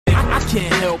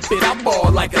can't help it, I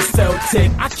ball like a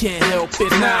Celtic. I can't help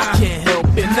it, nah, I can't help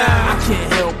it, nah, I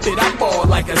can't help it, I ball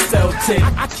like a Celtic.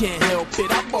 I can't help it,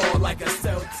 I ball like a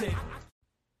Celtic.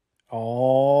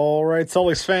 All right,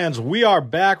 Celtics fans, we are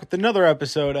back with another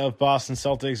episode of Boston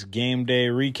Celtics Game Day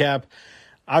Recap.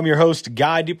 I'm your host,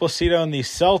 Guy DiPlacido, and the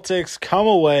Celtics come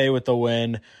away with the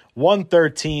win,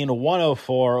 113-104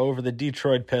 over the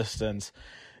Detroit Pistons.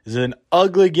 It's an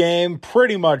ugly game,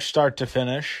 pretty much start to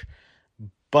finish,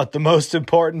 but the most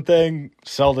important thing,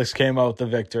 Celtics came out with the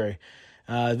victory.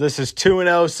 This is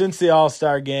 2-0 since the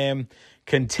All-Star game,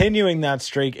 continuing that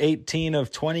streak, 18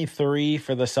 of 23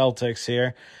 for the Celtics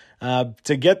here.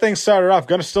 To get things started off,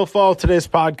 going to still follow today's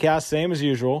podcast, same as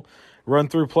usual. Run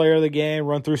through player of the game,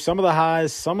 run through some of the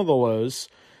highs, some of the lows.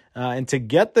 And to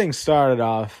get things started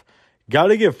off, got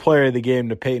to give player of the game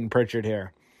to Peyton Pritchard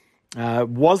here.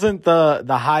 Wasn't the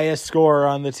highest scorer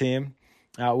on the team.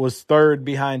 Was third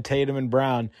behind Tatum and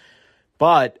Brown.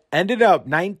 But ended up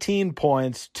 19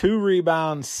 points, 2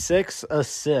 rebounds, 6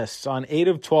 assists on 8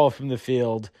 of 12 from the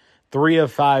field, 3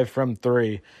 of 5 from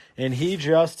 3. And he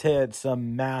just hit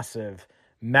some massive,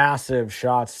 massive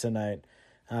shots tonight.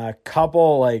 A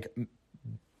couple,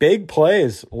 big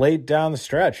plays late down the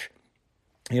stretch.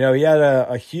 He had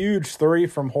a huge 3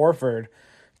 from Horford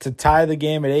to tie the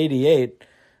game at 88,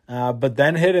 but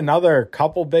then hit another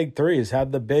couple big threes.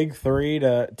 Had the big 3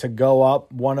 to go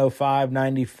up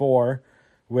 105-94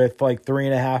 with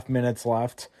 3.5 minutes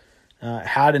left.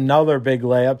 Had another big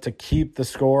layup to keep the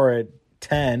score at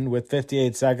 10 with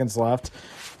 58 seconds left.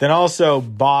 Then also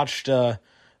botched a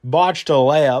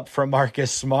layup from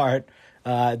Marcus Smart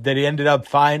that he ended up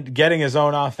getting his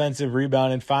own offensive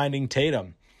rebound and finding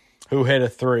Tatum, who hit a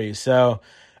 3. So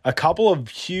a couple of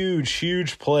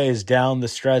huge plays down the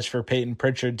stretch for Peyton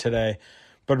Pritchard today.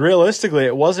 But realistically,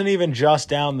 it wasn't even just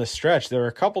down the stretch. There were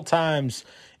a couple times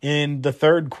in the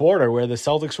third quarter where the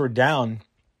Celtics were down,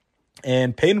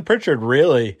 and Peyton Pritchard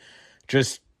really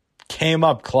just came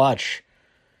up clutch.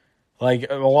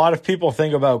 A lot of people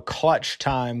think about clutch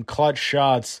time, clutch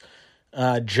shots,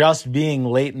 just being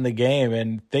late in the game,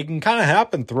 and they can kind of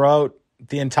happen throughout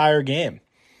the entire game.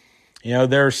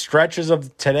 There are stretches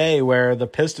of today where the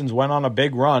Pistons went on a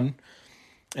big run,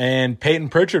 and Peyton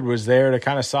Pritchard was there to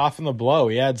kind of soften the blow.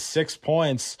 He had 6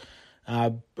 points,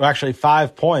 actually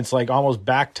 5 points, almost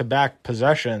back-to-back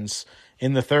possessions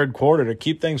in the third quarter to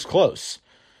keep things close.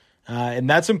 And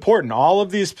that's important. All of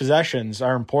these possessions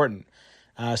are important.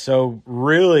 So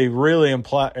really, really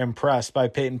impressed by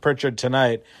Peyton Pritchard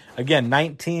tonight. Again,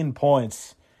 19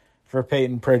 points for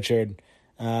Peyton Pritchard,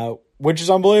 which is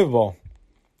unbelievable.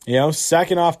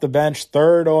 Second off the bench,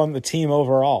 third on the team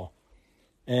overall.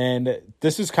 And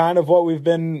this is kind of what we've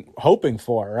been hoping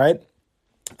for, right?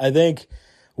 I think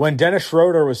when Dennis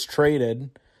Schroeder was traded,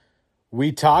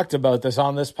 we talked about this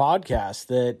on this podcast,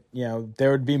 that, there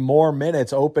would be more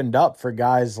minutes opened up for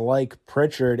guys like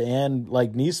Pritchard and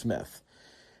like Nesmith.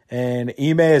 And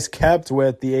Ime is kept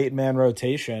with the 8-man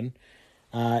rotation,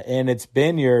 and it's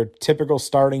been your typical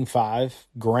starting 5,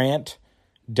 Grant,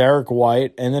 Derek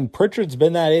White, and then Pritchard's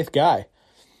been that 8th guy.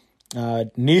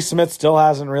 Nesmith still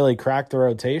hasn't really cracked the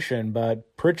rotation,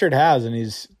 but Pritchard has, and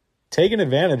he's taken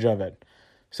advantage of it.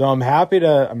 So I'm happy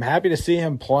to see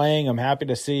him playing. I'm happy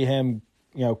to see him,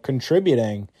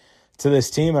 contributing to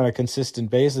this team on a consistent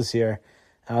basis here.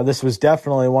 This was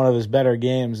definitely one of his better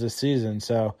games this season,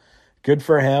 so good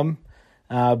for him.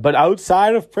 But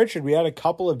outside of Pritchard, we had a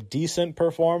couple of decent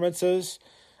performances.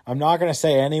 I'm not going to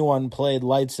say anyone played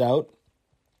lights out.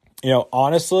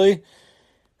 Honestly,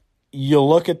 you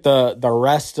look at the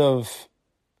rest of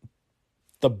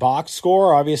the box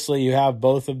score. Obviously, you have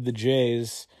both of the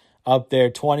Jays up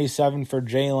there, 27 for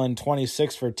Jalen,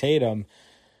 26 for Tatum.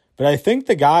 But I think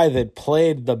the guy that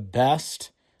played the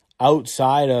best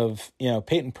outside of,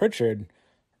 Peyton Pritchard,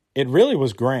 it really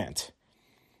was Grant.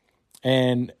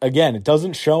 And again, it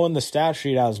doesn't show in the stat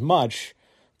sheet as much,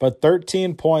 but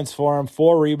 13 points for him,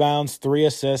 4 rebounds, 3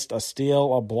 assists, a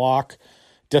steal, a block.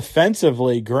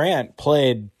 Defensively, Grant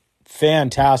played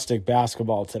fantastic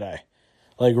basketball today.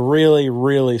 Really,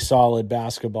 really solid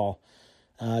basketball.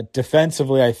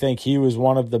 Defensively, I think he was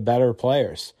one of the better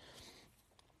players,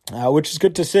 which is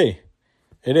good to see.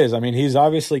 It is. I mean, he's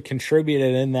obviously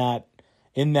contributed in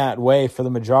that way for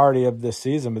the majority of this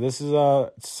season, but this is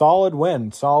a solid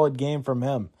win, solid game from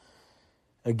him.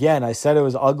 Again, I said it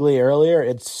was ugly earlier.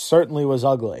 It certainly was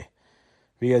ugly,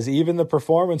 because even the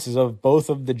performances of both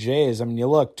of the Jays, I mean, you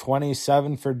look,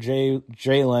 27 for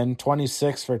Jalen,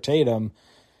 26 for Tatum.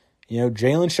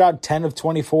 Jalen shot 10 of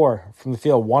 24 from the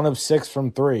field, 1 of 6 from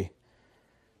 3.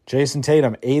 Jason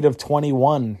Tatum, 8 of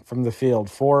 21 from the field,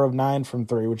 4 of 9 from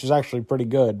 3, which is actually pretty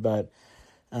good. But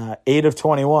 8 of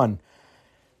 21.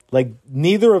 Like,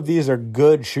 neither of these are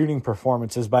good shooting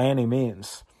performances by any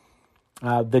means.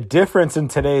 The difference in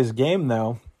today's game,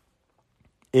 though,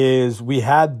 is we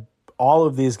had all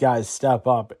of these guys step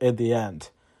up at the end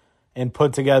and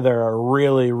put together a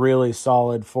really, really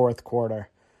solid fourth quarter.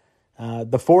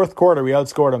 The fourth quarter, we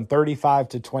outscored them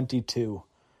 35-22,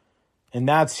 and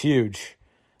that's huge.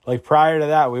 Like, prior to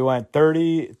that, we went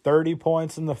 30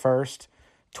 points in the first,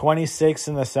 26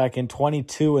 in the second,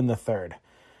 22 in the third.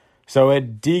 So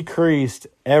it decreased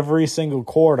every single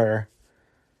quarter,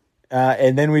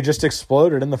 and then we just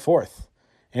exploded in the fourth.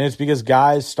 And it's because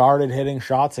guys started hitting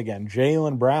shots again.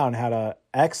 Jaylen Brown had an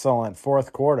excellent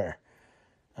fourth quarter.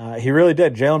 He really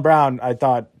did. Jaylen Brown, I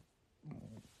thought,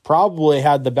 probably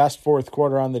had the best fourth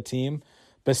quarter on the team,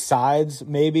 besides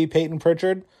maybe Peyton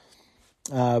Pritchard.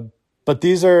 But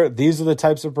these are the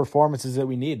types of performances that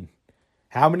we need.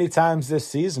 How many times this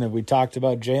season have we talked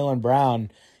about Jaylen Brown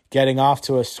getting off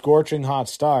to a scorching hot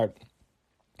start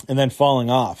and then falling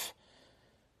off?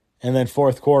 And then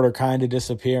fourth quarter kind of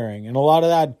disappearing. And a lot of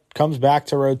that comes back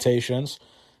to rotations.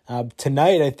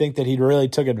 Tonight, I think that he really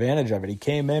took advantage of it. He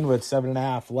came in with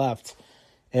 7.5 left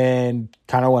and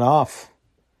kind of went off.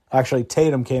 Actually,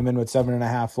 Tatum came in with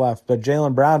 7.5 left. But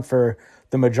Jaylen Brown, for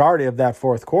the majority of that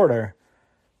fourth quarter,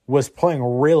 was playing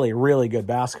really, really good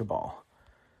basketball.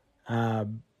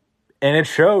 And it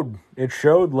showed. It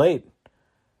showed late.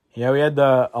 You know, we had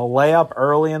a layup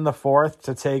early in the fourth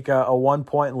to take a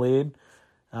 1-point lead.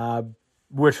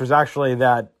 Which was actually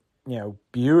that,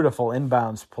 beautiful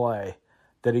inbounds play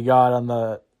that he got on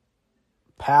the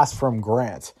pass from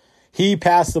Grant. He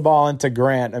passed the ball into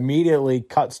Grant, immediately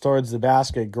cuts towards the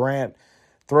basket. Grant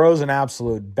throws an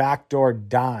absolute backdoor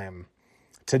dime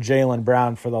to Jaylen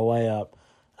Brown for the layup.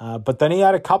 But then he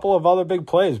had a couple of other big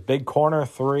plays. Big corner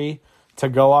three to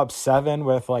go up 7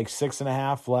 with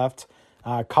 6.5 left.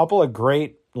 A couple of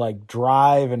great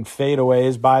drive and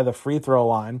fadeaways by the free throw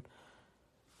line.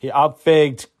 He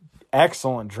up-faked,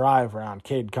 excellent drive around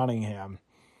Cade Cunningham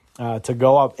to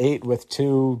go up 8 with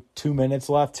 2 minutes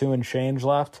left, 2 and change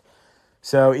left.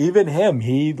 So even him,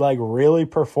 he really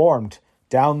performed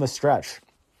down the stretch,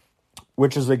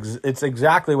 which is it's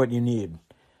exactly what you need.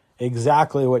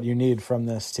 Exactly what you need from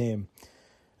this team.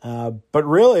 But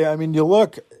really, I mean, you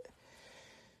look,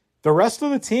 the rest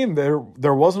of the team, there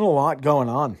wasn't a lot going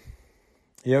on.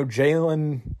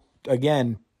 Jaylen,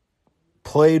 again,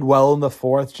 played well in the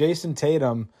fourth. Jason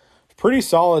Tatum, pretty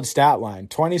solid stat line,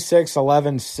 26,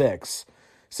 11, 6.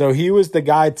 So he was the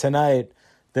guy tonight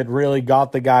that really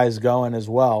got the guys going as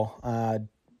well,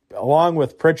 along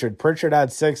with Pritchard. Pritchard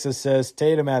had 6 assists.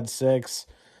 Tatum had 6.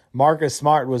 Marcus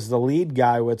Smart was the lead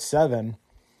guy with 7.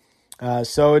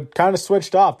 So it kind of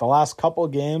switched off. The last couple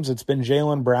of games, it's been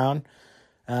Jaylen Brown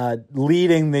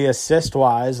leading the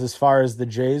assist-wise as far as the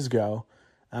Jays go.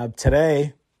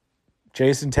 Today,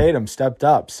 Jason Tatum stepped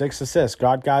up, 6 assists,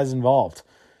 got guys involved,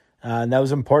 and that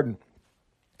was important.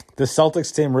 The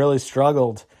Celtics team really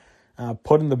struggled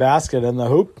putting the basket in the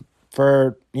hoop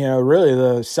for, really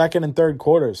the second and third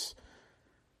quarters.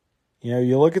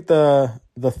 You look at the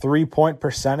 3-point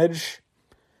percentage,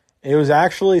 it was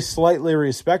actually slightly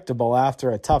respectable after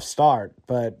a tough start,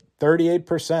 but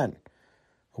 38%,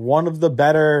 one of the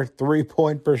better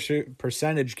 3-point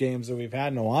percentage games that we've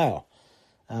had in a while.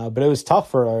 But it was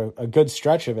tough for a good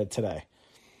stretch of it today.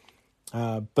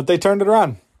 But they turned it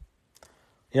around.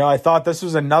 I thought this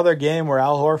was another game where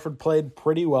Al Horford played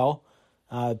pretty well.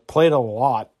 Played a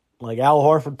lot. Al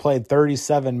Horford played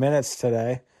 37 minutes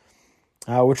today,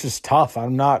 which is tough.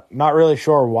 I'm not really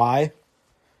sure why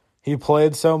he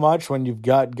played so much when you've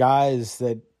got guys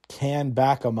that can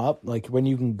back him up. When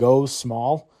you can go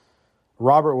small.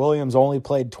 Robert Williams only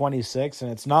played 26,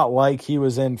 and it's not like he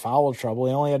was in foul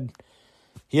trouble.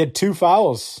 He had 2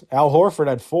 fouls. Al Horford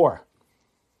had 4.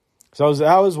 So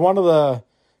that was one of the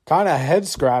kind of head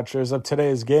scratchers of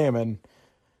today's game. And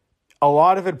a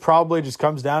lot of it probably just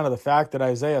comes down to the fact that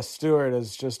Isaiah Stewart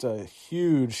is just a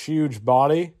huge, huge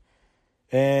body.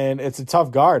 And it's a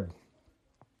tough guard.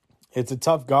 It's a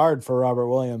tough guard for Robert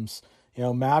Williams.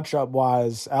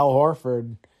 Matchup-wise, Al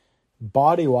Horford,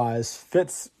 body-wise,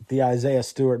 fits the Isaiah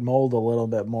Stewart mold a little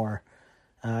bit more.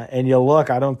 And you look,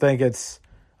 I don't think it's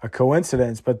a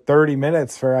coincidence, but 30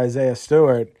 minutes for Isaiah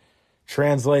Stewart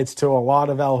translates to a lot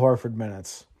of Al Horford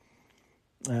minutes.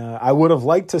 I would have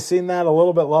liked to have seen that a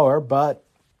little bit lower, but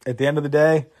at the end of the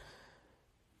day,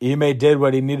 Ime did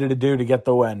what he needed to do to get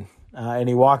the win, and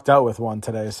he walked out with one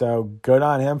today, so good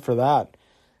on him for that.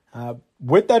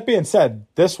 With that being said,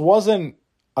 this wasn't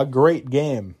a great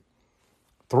game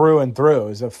through and through. It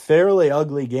was a fairly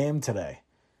ugly game today,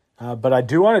 but I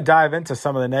do want to dive into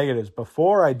some of the negatives.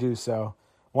 Before I do so,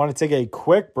 I want to take a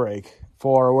quick break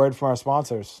for a word from our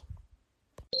sponsors.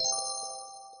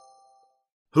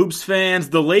 Hoops fans,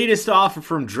 the latest offer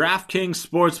from DraftKings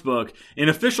Sportsbook, an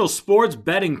official sports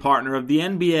betting partner of the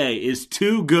NBA, is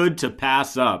too good to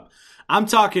pass up. I'm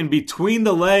talking between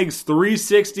the legs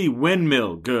 360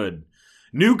 windmill good.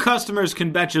 New customers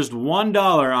can bet just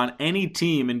 $1 on any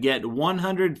team and get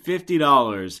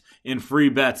 $150 in free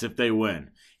bets if they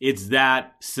win. It's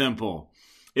that simple.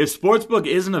 If Sportsbook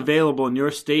isn't available in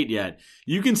your state yet,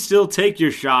 you can still take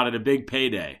your shot at a big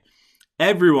payday.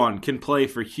 Everyone can play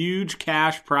for huge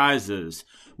cash prizes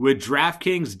with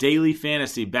DraftKings Daily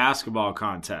Fantasy Basketball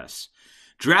Contests.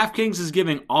 DraftKings is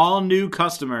giving all new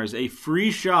customers a free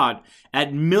shot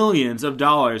at millions of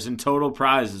dollars in total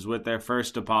prizes with their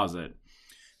first deposit.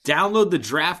 Download the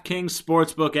DraftKings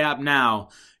Sportsbook app now.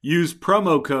 Use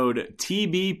promo code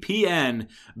TBPN.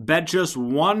 Bet just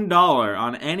 $1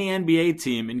 on any NBA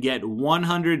team and get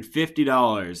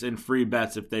 $150 in free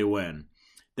bets if they win.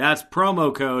 That's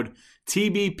promo code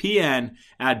TBPN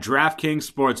at DraftKings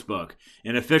Sportsbook,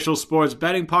 an official sports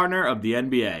betting partner of the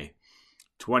NBA.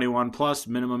 21 plus,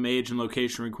 minimum age and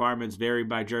location requirements vary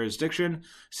by jurisdiction.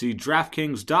 See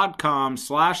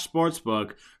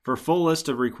DraftKings.com/sportsbook for full list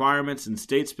of requirements and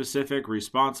state-specific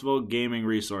responsible gaming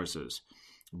resources.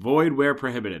 Void where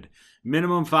prohibited.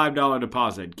 Minimum $5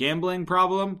 deposit. Gambling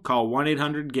problem? Call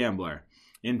 1-800-GAMBLER.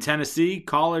 In Tennessee,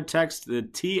 call or text the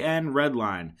TN Red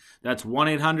Line. That's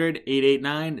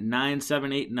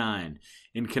 1-800-889-9789.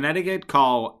 In Connecticut,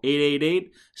 call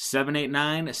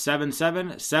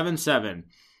 888-789-7777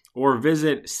 or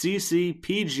visit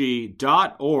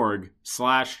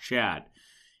ccpg.org/chat.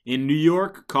 In New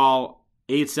York, call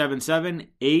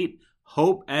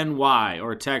 877-8-HOPE-NY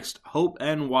or text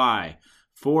HOPE-NY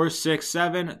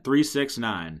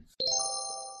 467-369.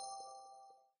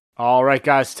 All right,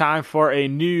 guys, time for a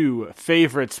new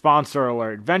favorite sponsor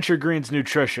alert, Venture Greens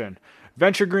Nutrition.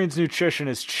 Venture Greens Nutrition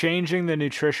is changing the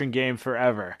nutrition game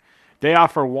forever. They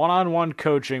offer one-on-one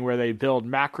coaching where they build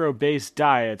macro-based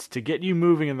diets to get you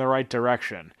moving in the right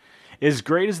direction. As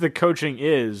great as the coaching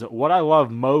is, what I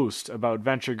love most about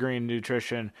Venture Green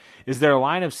Nutrition is their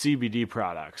line of CBD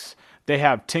products. They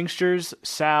have tinctures,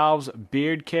 salves,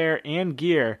 beard care, and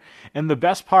gear, and the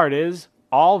best part is,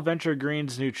 all Venture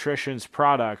Greens Nutrition's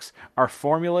products are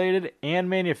formulated and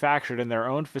manufactured in their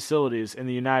own facilities in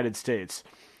the United States.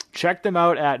 Check them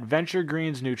out at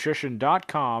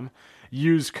venturegreensnutrition.com.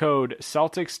 Use code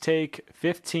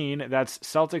CelticsTake15, that's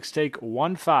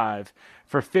CelticsTake15,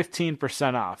 for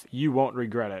 15% off. You won't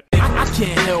regret it. I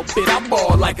can't help it, I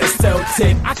ball like a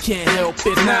Celtic. I can't help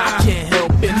it, nah, I can't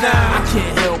help it, nah, I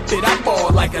can't help it, I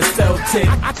ball like a Celtic.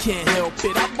 I can't help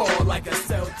it, I ball like a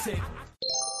Celtic.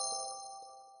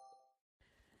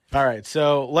 All right,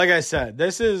 so like I said,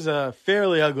 this is a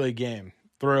fairly ugly game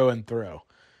through and through.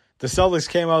 The Celtics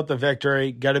came out with the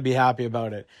victory, got to be happy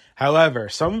about it. However,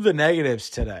 some of the negatives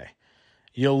today,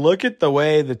 you look at the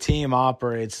way the team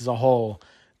operates as a whole,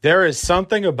 there is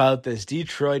something about this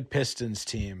Detroit Pistons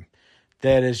team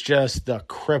that is just the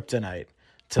kryptonite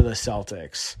to the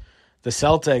Celtics. The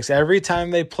Celtics, every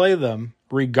time they play them,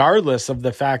 regardless of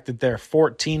the fact that they're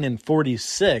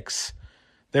 14-46,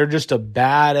 they're just a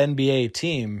bad NBA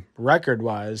team,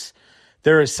 record-wise.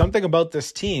 There is something about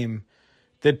this team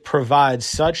that provides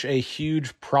such a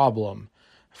huge problem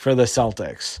for the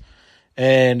Celtics.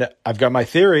 And I've got my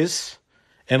theories,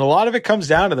 and a lot of it comes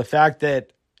down to the fact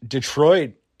that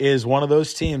Detroit is one of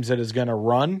those teams that is going to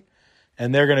run,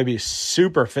 and they're going to be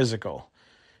super physical.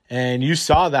 And you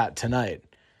saw that tonight.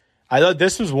 I thought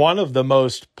this was one of the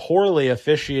most poorly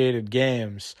officiated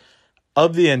games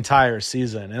of the entire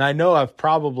season. And I know I've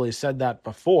probably said that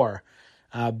before.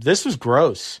 This was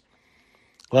gross.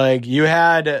 Like, you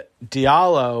had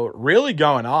Diallo really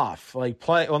going off.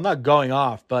 Not going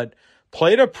off, but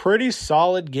played a pretty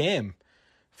solid game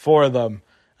for them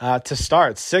to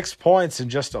start. 6 points in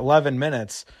just 11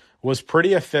 minutes. Was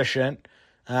pretty efficient.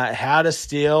 Had a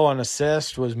steal, an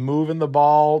assist, was moving the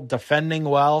ball, defending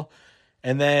well.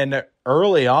 And then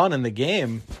early on in the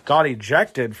game, got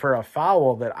ejected for a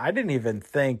foul that I didn't even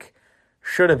think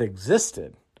should have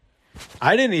existed.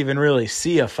 I didn't even really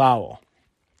see a foul.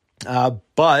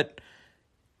 But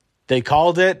they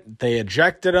called it, they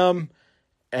ejected him,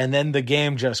 and then the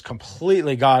game just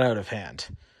completely got out of hand.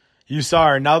 You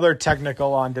saw another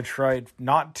technical on Detroit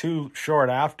not too short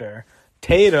after.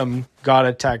 Tatum got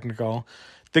a technical.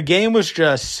 The game was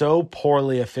just so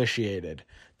poorly officiated.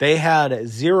 They had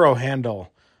zero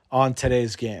handle on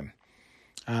today's game.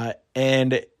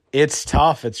 And it's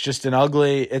tough. It's just an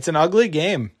ugly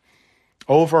game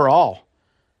overall.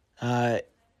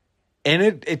 And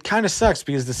it kind of sucks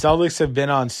because the Celtics have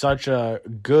been on such a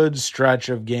good stretch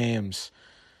of games.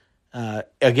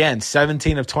 Again,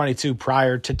 17 of 22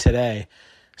 prior to today.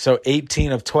 So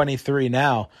 18 of 23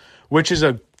 now, which is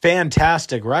a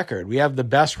fantastic record. We have the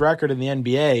best record in the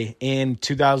NBA in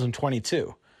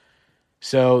 2022.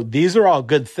 So these are all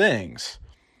good things.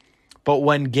 But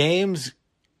when games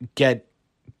get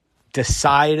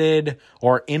decided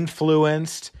or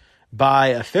influenced by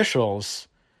officials,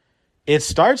 it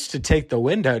starts to take the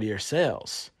wind out of your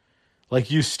sails. Like,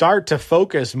 you start to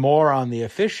focus more on the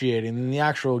officiating than the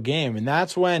actual game. And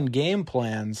that's when game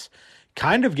plans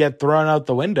kind of get thrown out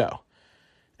the window.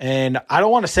 And I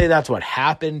don't want to say that's what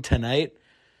happened tonight,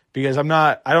 because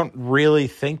I don't really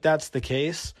think that's the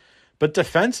case. But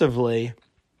defensively,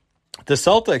 the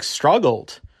Celtics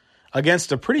struggled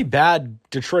against a pretty bad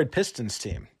Detroit Pistons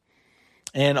team.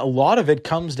 And a lot of it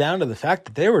comes down to the fact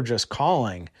that they were just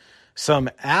calling some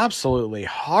absolutely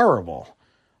horrible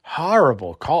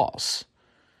calls.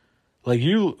 Like,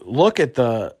 you look at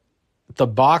the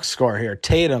box score here: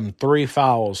 Tatum 3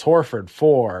 fouls, Horford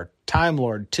 4, Time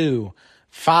Lord 2,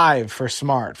 5 for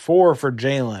Smart, 4 for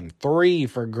Jalen, 3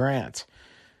 for Grant.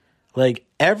 Like,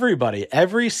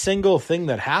 every single thing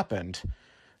that happened,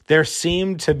 there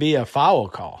seemed to be a foul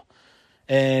call.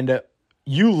 And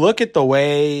you look at the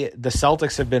way the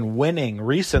Celtics have been winning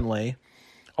recently,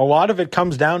 a lot of it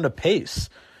comes down to pace,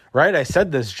 right? I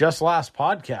said this just last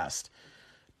podcast.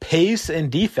 Pace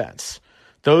and defense.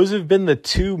 Those have been the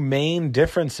two main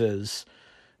differences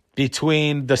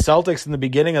between the Celtics in the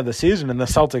beginning of the season and the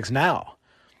Celtics now.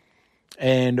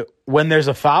 And when there's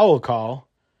a foul call,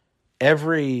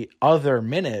 every other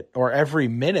minute, or every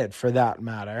minute for that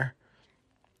matter,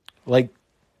 like,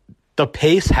 the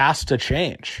pace has to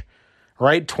change,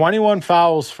 right? 21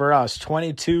 fouls for us,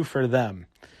 22 for them.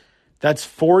 That's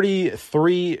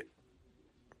 43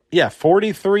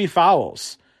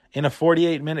 fouls in a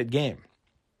 48-minute game,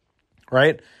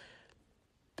 right?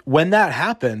 When that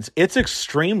happens, it's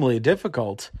extremely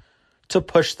difficult to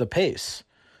push the pace,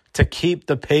 to keep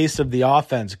the pace of the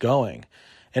offense going.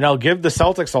 And I'll give the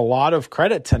Celtics a lot of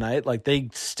credit tonight. Like, they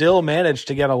still managed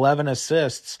to get 11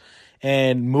 assists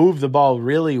and move the ball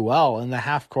really well in the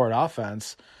half-court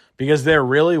offense, because there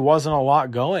really wasn't a lot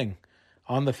going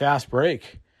on the fast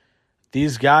break.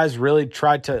 These guys really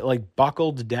tried to,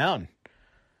 buckled down.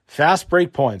 Fast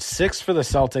break points, 6 for the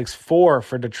Celtics, 4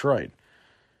 for Detroit.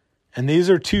 And these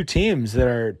are two teams that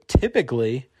are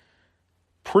typically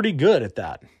pretty good at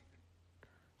that.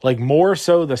 Like, more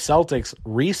so the Celtics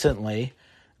recently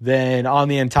than on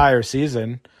the entire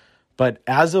season. But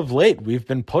as of late, we've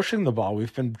been pushing the ball.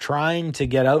 We've been trying to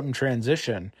get out in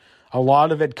transition. A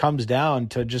lot of it comes down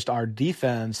to just our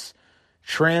defense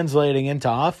translating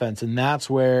into offense, and that's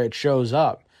where it shows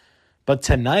up. But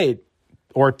tonight,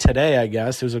 or today, I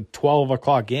guess, it was a 12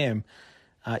 o'clock game,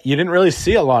 you didn't really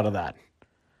see a lot of that.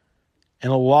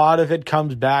 And a lot of it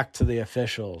comes back to the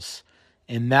officials,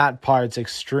 and that part's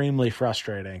extremely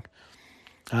frustrating.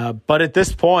 But at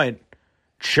this point,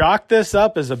 chalk this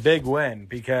up as a big win,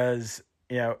 because,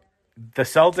 the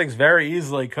Celtics very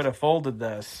easily could have folded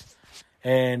this,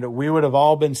 and we would have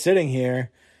all been sitting here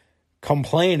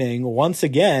complaining, once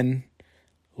again,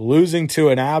 losing to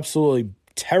an absolutely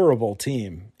terrible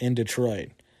team in Detroit.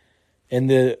 And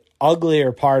the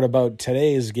uglier part about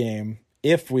today's game,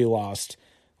 if we lost,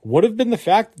 would have been the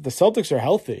fact that the Celtics are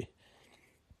healthy.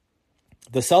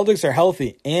 The Celtics are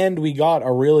healthy, and we got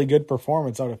a really good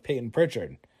performance out of Peyton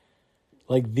Pritchard.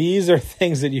 Like, these are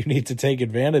things that you need to take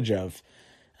advantage of.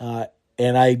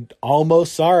 And I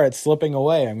almost saw it slipping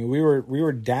away. I mean, we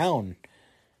were down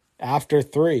after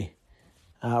 3,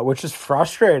 which is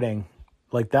frustrating.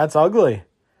 Like, that's ugly.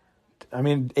 I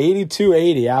mean,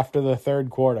 82-80 after the third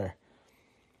quarter.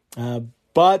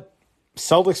 But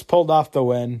Celtics pulled off the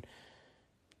win.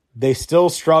 They still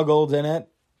struggled in it,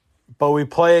 but we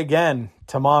play again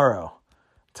tomorrow.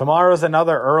 Tomorrow's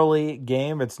another early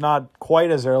game. It's not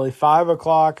quite as early, 5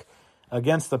 o'clock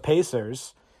against the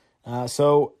Pacers.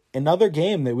 So another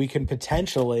game that we can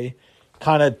potentially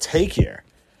kind of take here.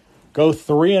 Go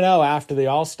 3-0 after the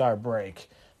All-Star break,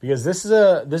 because this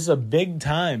is a big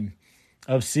time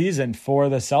of season for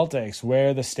the Celtics,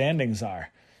 where the standings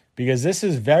are, because this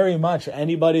is very much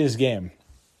anybody's game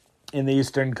in the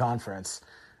Eastern Conference.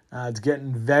 It's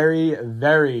getting very,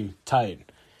 very tight.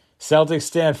 Celtics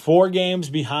stand 4 games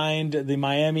behind the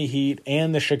Miami Heat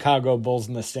and the Chicago Bulls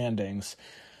in the standings.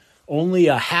 Only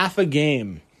a half a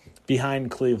game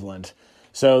behind Cleveland.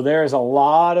 So there's a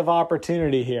lot of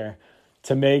opportunity here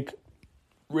to make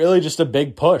really just a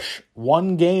big push.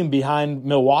 1 game behind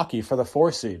Milwaukee for the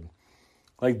 4 seed.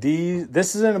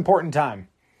 This is an important time.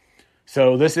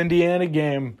 So this Indiana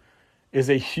game, is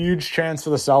a huge chance for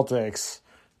the Celtics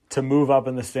to move up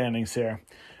in the standings here.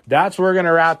 That's where we're going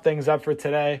to wrap things up for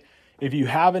today. If you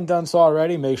haven't done so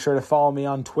already, make sure to follow me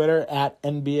on Twitter at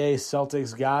NBA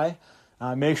Celtics Guy.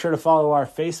 Make sure to follow our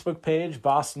Facebook page,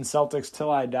 Boston Celtics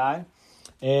Till I Die.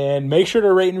 And make sure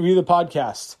to rate and review the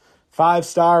podcast.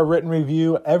 5-star written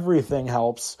review, everything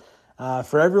helps.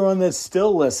 For everyone that's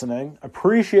still listening,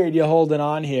 appreciate you holding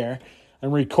on here.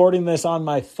 I'm recording this on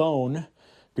my phone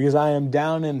because I am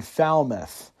down in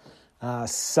Falmouth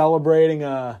celebrating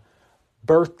a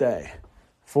birthday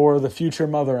for the future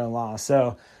mother-in-law.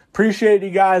 So appreciate you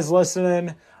guys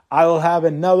listening. I will have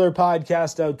another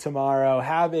podcast out tomorrow.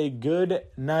 Have a good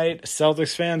night,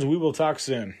 Celtics fans. We will talk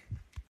soon.